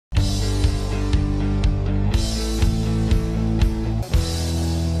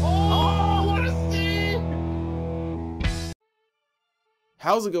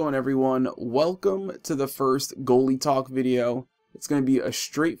How's it going, everyone? Welcome to the first Goalie Talk video. It's going to be a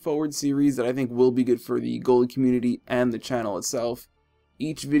straightforward series that I think will be good for the goalie community and the channel itself.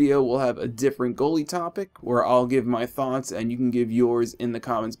 Each video will have a different goalie topic where I'll give my thoughts and you can give yours in the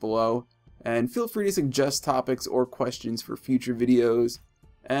comments below. And feel free to suggest topics or questions for future videos.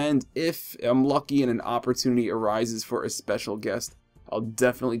 And if I'm lucky and an opportunity arises for a special guest, I'll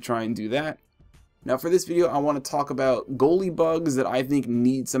definitely try and do that. Now for this video, I want to talk about goalie bugs that I think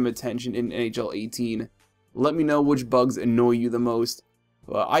need some attention in NHL 18. Let me know which bugs annoy you the most.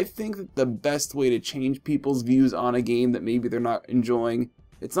 I think that the best way to change people's views on a game that maybe they're not enjoying,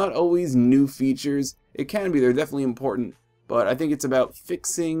 it's not always new features. It can be, they're definitely important, but I think it's about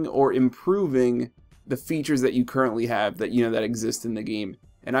fixing or improving the features that you currently have that that exist in the game.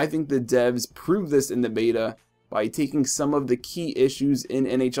 And I think the devs proved this in the beta by taking some of the key issues in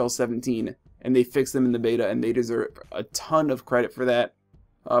NHL 17 and they fixed them in the beta, and they deserve a ton of credit for that.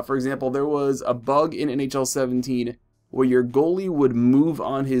 For example, there was a bug in NHL 17 where your goalie would move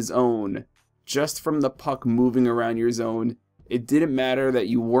on his own just from the puck moving around your zone. It didn't matter that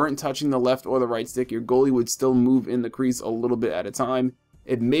you weren't touching the left or the right stick, your goalie would still move in the crease a little bit at a time.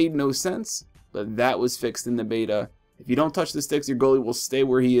 It made no sense, but that was fixed in the beta. If you don't touch the sticks, your goalie will stay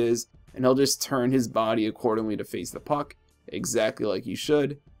where he is, and he'll just turn his body accordingly to face the puck, exactly like you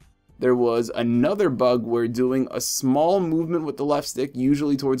should. There was another bug where doing a small movement with the left stick,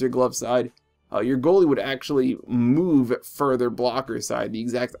 usually towards your glove side, your goalie would actually move further blocker side, the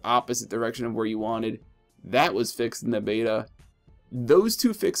exact opposite direction of where you wanted. That was fixed in the beta. Those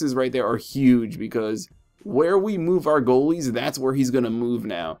two fixes right there are huge because where we move our goalies, that's where he's going to move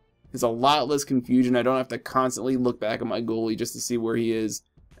now. There's a lot less confusion. I don't have to constantly look back at my goalie just to see where he is.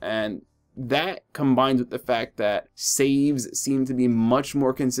 And that combined with the fact that saves seem to be much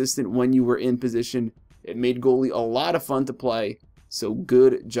more consistent when you were in position, it made goalie a lot of fun to play, so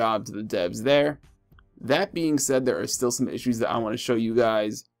good job to the devs there. That being said, there are still some issues that I want to show you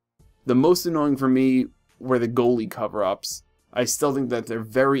guys. The most annoying for me were the goalie cover-ups. I still think that they're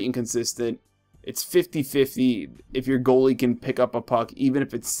very inconsistent. It's 50-50 if your goalie can pick up a puck, even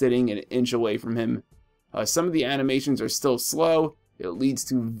if it's sitting an inch away from him. Some of the animations are still slow. It leads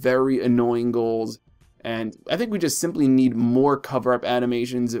to very annoying goals, and I think we just simply need more cover-up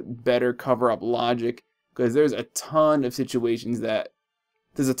animations, better cover-up logic, because there's a ton of situations there's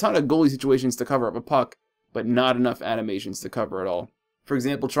a ton of goalie situations to cover up a puck, but not enough animations to cover it all. For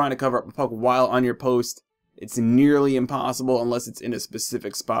example, trying to cover up a puck while on your post, it's nearly impossible unless it's in a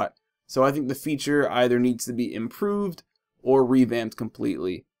specific spot. So I think the feature either needs to be improved or revamped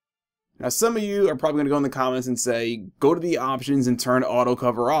completely. Now, some of you are probably going to go in the comments and say, go to the options and turn auto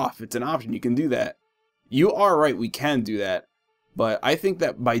cover off. It's an option. You can do that. You are right. We can do that. But I think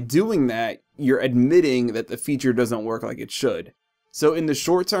that by doing that, you're admitting that the feature doesn't work like it should. So in the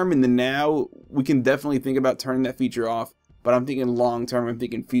short term, in the now, we can definitely think about turning that feature off. But I'm thinking long term, I'm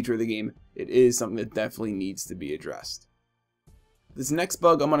thinking future of the game. It is something that definitely needs to be addressed. This next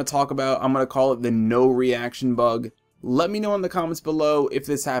bug I'm going to talk about, I'm going to call it the no reaction bug. Let me know in the comments below if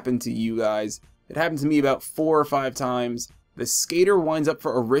this happened to you guys. It happened to me about 4 or 5 times. The skater winds up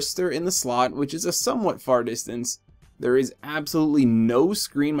for a wrister in the slot, which is a somewhat far distance. There is absolutely no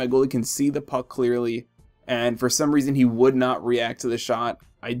screen. My goalie can see the puck clearly, and for some reason he would not react to the shot.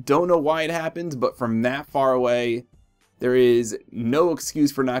 I don't know why it happened, but from that far away, there is no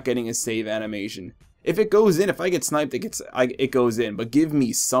excuse for not getting a save animation. If it goes in, if I get sniped, it goes in, but give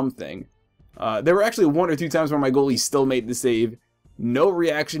me something. There were actually 1 or 2 times where my goalie still made the save. No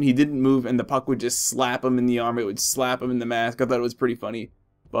reaction, he didn't move, and the puck would just slap him in the arm. It would slap him in the mask. I thought it was pretty funny.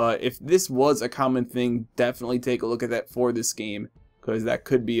 But if this was a common thing, definitely take a look at that for this game, because that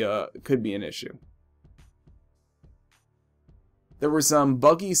could be an issue. There were some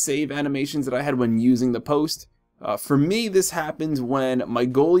buggy save animations that I had when using the post. For me, this happened when my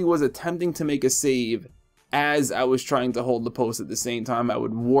goalie was attempting to make a save as I was trying to hold the post at the same time. I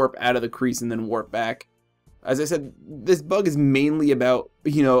would warp out of the crease and then warp back. As I said, this bug is mainly about,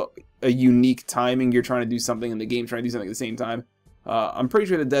 a unique timing. You're trying to do something in the game, trying to do something at the same time. I'm pretty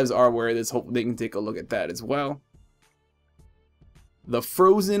sure the devs are aware of this. Hopefully they can take a look at that as well. The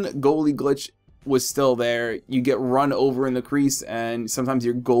frozen goalie glitch was still there. You get run over in the crease and sometimes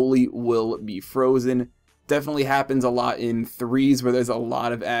your goalie will be frozen. Definitely happens a lot in threes where there's a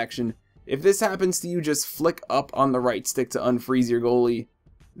lot of action. If this happens to you, just flick up on the right stick to unfreeze your goalie.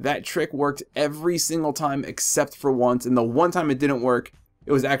 That trick worked every single time except for once, and the one time it didn't work,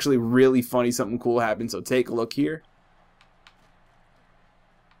 it was actually really funny. Something cool happened, so take a look here.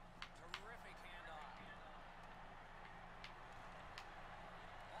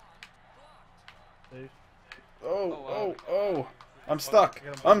 Oh. I'm stuck.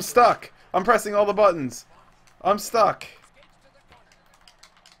 I'm stuck. I'm pressing all the buttons. I'm stuck.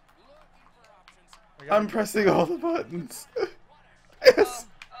 I'm pressing all the buttons. Yes.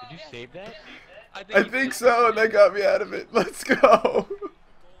 Did you save that? I think so, and that got me out of it. Let's go.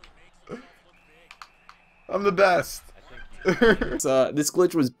 I'm the best. This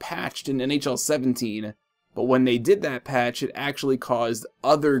glitch was patched in NHL 17, but when they did that patch, it actually caused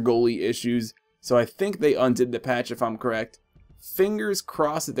other goalie issues, so I think they undid the patch if I'm correct. Fingers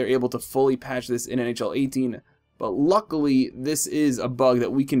crossed that they're able to fully patch this in NHL 18, but luckily this is a bug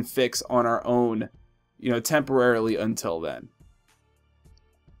that we can fix on our own, temporarily until then.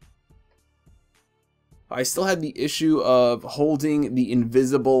 I still had the issue of holding the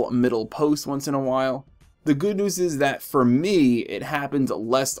invisible middle post once in a while. The good news is that for me, it happens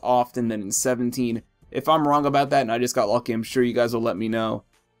less often than in 17. If I'm wrong about that and I just got lucky, I'm sure you guys will let me know.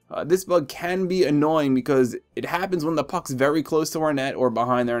 This bug can be annoying because it happens when the puck's very close to our net or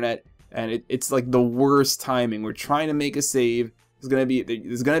behind our net, and it's like the worst timing. We're trying to make a save. There's gonna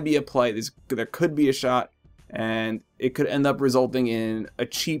be a play. There could be a shot, and it could end up resulting in a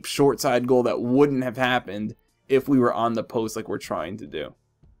cheap short side goal that wouldn't have happened if we were on the post like we're trying to do.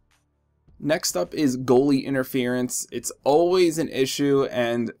 Next up is goalie interference. It's always an issue,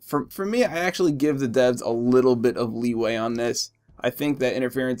 and for me, I actually give the devs a little bit of leeway on this. I think that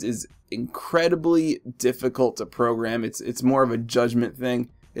interference is incredibly difficult to program. It's more of a judgment thing.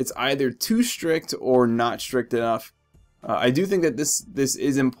 It's either too strict or not strict enough. I do think that this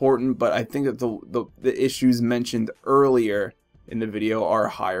is important, but I think that the issues mentioned earlier in the video are a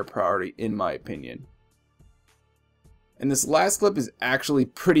higher priority in my opinion. And this last clip is actually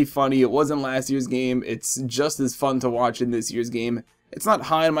pretty funny. It wasn't last year's game. It's just as fun to watch in this year's game. It's not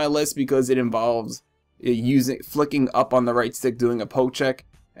high on my list because it involves flicking up on the right stick doing a poke check.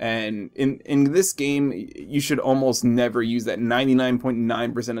 And in this game, you should almost never use that.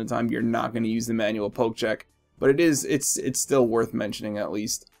 99.9% of the time, you're not going to use the manual poke check. But it's still worth mentioning at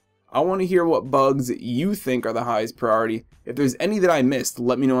least. I want to hear what bugs you think are the highest priority. If there's any that I missed,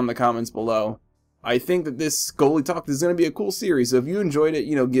 let me know in the comments below. I think that this Goalie Talk is going to be a cool series, so if you enjoyed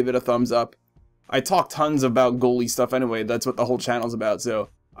it, give it a thumbs up. I talk tons about goalie stuff anyway, that's what the whole channel's about, so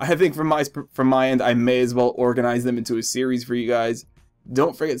I think from my end, I may as well organize them into a series for you guys.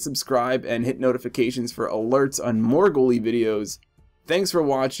 Don't forget to subscribe and hit notifications for alerts on more goalie videos. Thanks for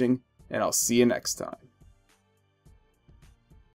watching, and I'll see you next time.